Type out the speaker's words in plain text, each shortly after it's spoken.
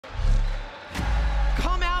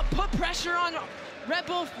pressure on Red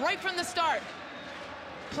Bull right from the start.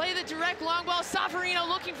 Play the direct long ball. Savarino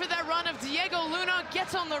looking for that run of Diego Luna.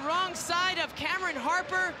 Gets on the wrong side of Cameron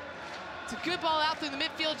Harper. It's a good ball out through the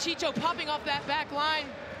midfield. Chicho popping off that back line.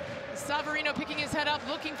 Savarino picking his head up,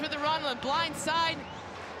 looking for the run on the blind side.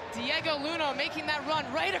 Diego Luna making that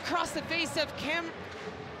run right across the face of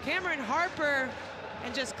Cameron Harper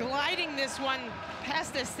and just gliding this one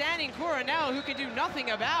past the standing Coronel, who can do nothing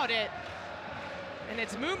about it. And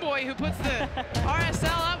it's Moonboy who puts the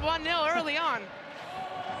RSL up 1-0 early on.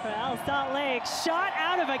 Well, Salt Lake shot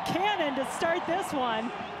out of a cannon to start this one.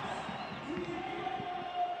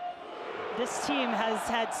 This team has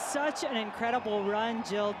had such an incredible run,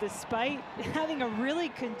 Jill, despite having a really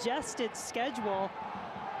congested schedule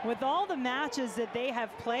with all the matches that they have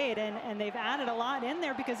played, and they've added a lot in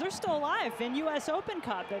there because they're still alive in US Open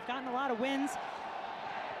Cup. They've gotten a lot of wins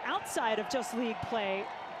outside of just league play.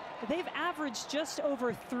 They've averaged just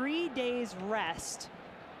over 3 days rest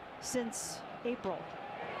since April.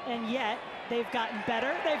 And yet they've gotten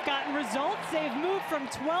better, they've gotten results, they've moved from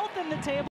 12th in the table